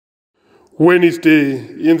Wednesday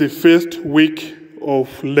in the first week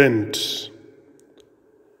of Lent.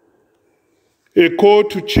 A call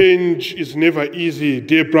to change is never easy,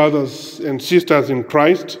 dear brothers and sisters in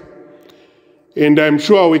Christ, and I'm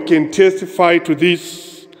sure we can testify to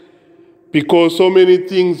this because so many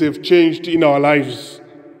things have changed in our lives.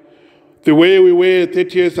 The way we were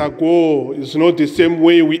 30 years ago is not the same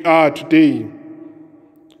way we are today.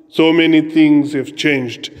 So many things have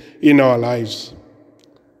changed in our lives.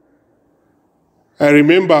 I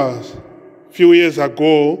remember a few years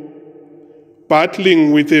ago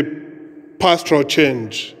battling with a pastoral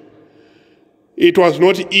change. It was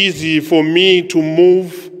not easy for me to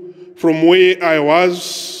move from where I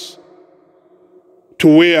was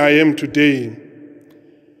to where I am today.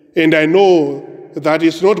 And I know that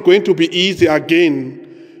it's not going to be easy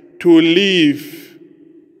again to leave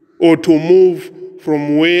or to move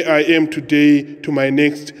from where I am today to my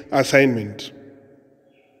next assignment.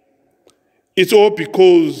 It's all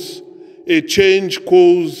because a change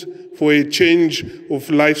calls for a change of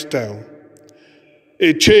lifestyle,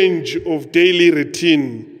 a change of daily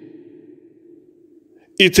routine.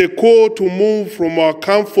 It's a call to move from our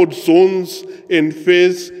comfort zones and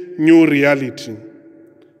face new reality.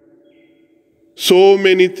 So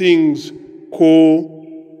many things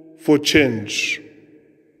call for change.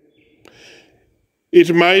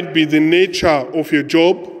 It might be the nature of your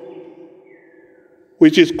job,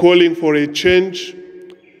 which is calling for a change.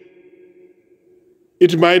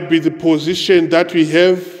 It might be the position that we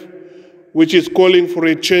have, which is calling for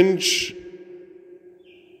a change.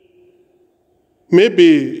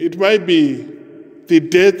 Maybe it might be the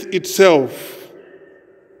death itself.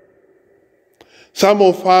 Some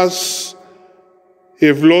of us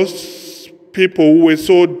have lost people who were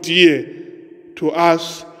so dear to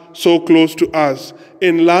us, so close to us,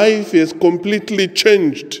 and life has completely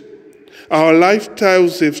changed. Our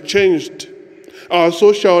lifestyles have changed. Our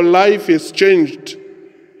social life has changed.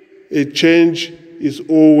 A change is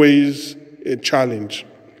always a challenge.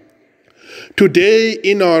 Today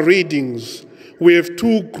in our readings, we have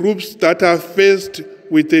two groups that are faced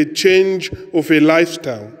with a change of a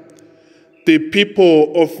lifestyle. The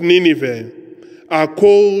people of Nineveh are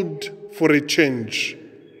called for a change,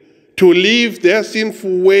 to leave their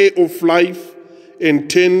sinful way of life and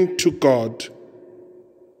turn to God.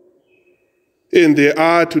 And they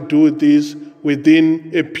are to do this within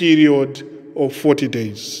a period of 40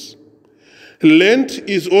 days. Lent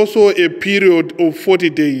is also a period of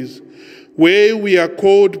 40 days where we are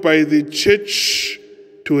called by the church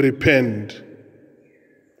to repent.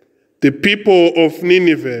 The people of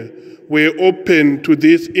Nineveh were open to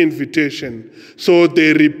this invitation, so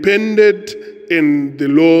they repented and the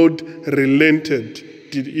Lord relented.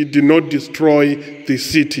 He did not destroy the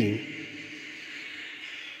city.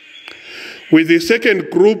 With the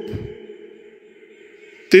second group,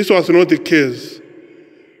 this was not the case.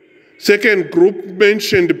 Second group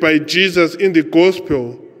mentioned by Jesus in the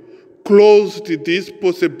gospel closed this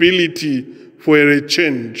possibility for a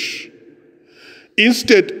change.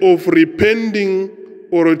 Instead of repenting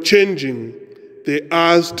or changing, they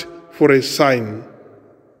asked for a sign.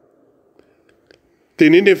 The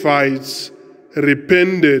Ninevites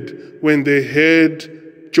repented when they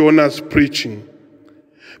heard Jonah's preaching.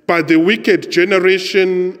 But the wicked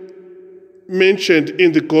generation mentioned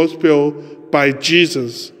in the gospel by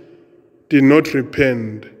Jesus did not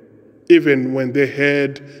repent, even when they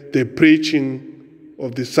heard the preaching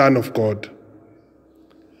of the Son of God.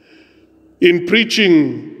 In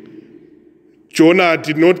preaching, Jonah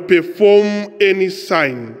did not perform any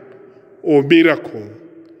sign or miracle,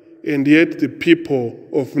 and yet the people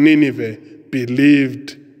of Nineveh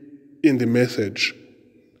believed in the message.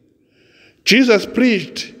 Jesus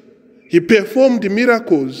preached, he performed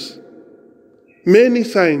miracles, many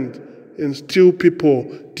signs, and still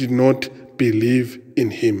people did not believe in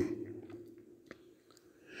him.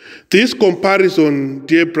 This comparison,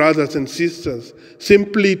 dear brothers and sisters,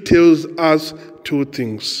 simply tells us two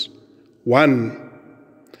things. One,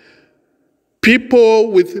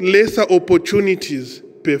 people with lesser opportunities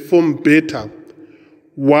perform better,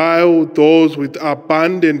 while those with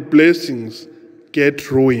abundant blessings get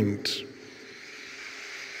ruined.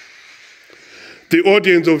 The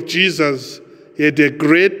audience of Jesus had a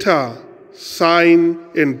greater sign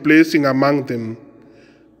and blessing among them,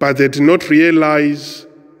 but they did not realize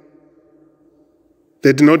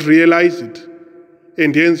it.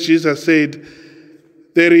 And hence Jesus said,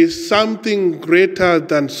 there is something greater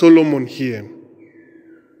than Solomon here.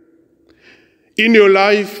 In your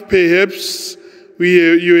life, perhaps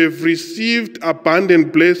you have received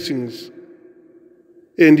abundant blessings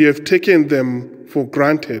and you have taken them for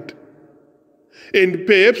granted. And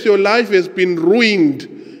perhaps your life has been ruined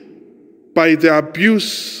by the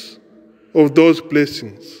abuse of those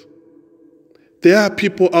blessings. There are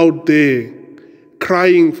people out there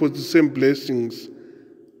crying for the same blessings,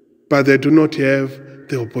 but they do not have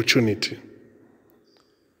the opportunity.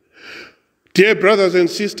 Dear brothers and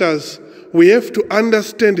sisters, we have to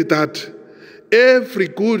understand that every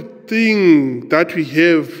good thing that we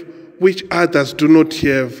have, which others do not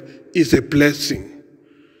have, is a blessing.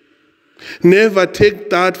 Never take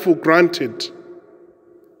that for granted.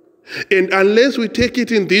 And unless we take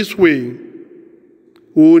it in this way,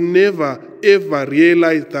 we will never ever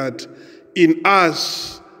realize that in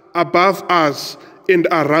us, above us, and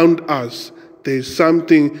around us, there is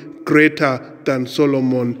something greater than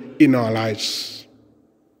Solomon in our lives.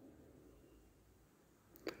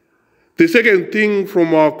 The second thing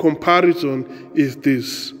from our comparison is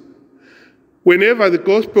this. Whenever the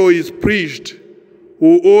gospel is preached,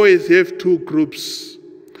 we always have two groups.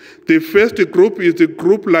 The first group is the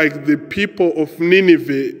group like the people of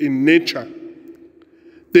Nineveh in nature.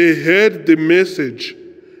 They heard the message,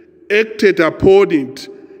 acted upon it,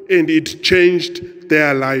 and it changed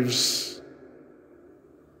their lives.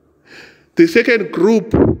 The second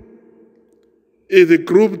group is the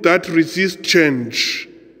group that resists change.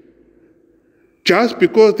 Just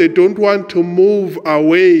because they don't want to move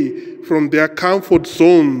away from their comfort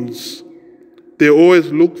zones, they always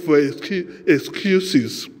look for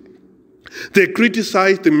excuses. They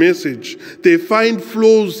criticize the message. They find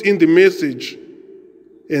flaws in the message.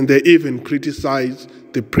 And they even criticize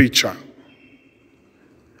the preacher.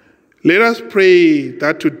 Let us pray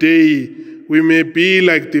that today we may be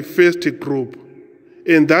like the first group.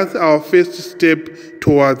 And that's our first step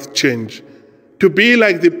towards change. To be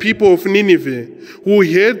like the people of Nineveh who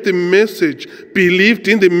heard the message, believed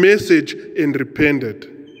in the message, and repented.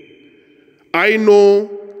 I know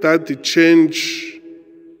that the change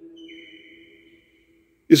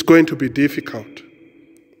is going to be difficult.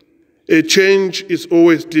 A change is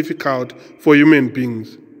always difficult for human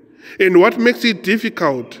beings. And what makes it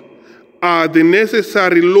difficult are the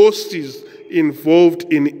necessary losses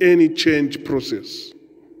involved in any change process.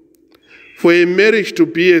 For a marriage to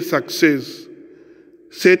be a success,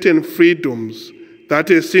 certain freedoms that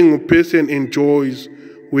a single person enjoys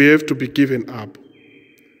will have to be given up.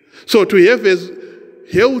 So to have a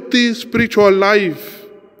healthy spiritual life,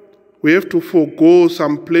 we have to forego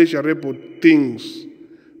some pleasurable things,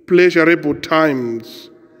 pleasurable times,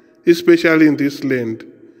 especially in this land.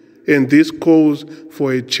 And this calls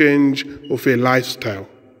for a change of a lifestyle.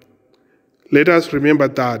 Let us remember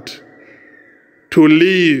that to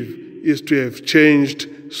live is to have changed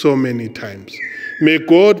so many times. May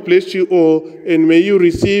God bless you all, and may you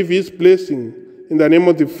receive his blessing in the name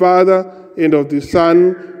of the Father, and of the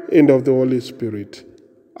Son, and of the Holy Spirit.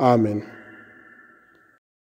 Amen.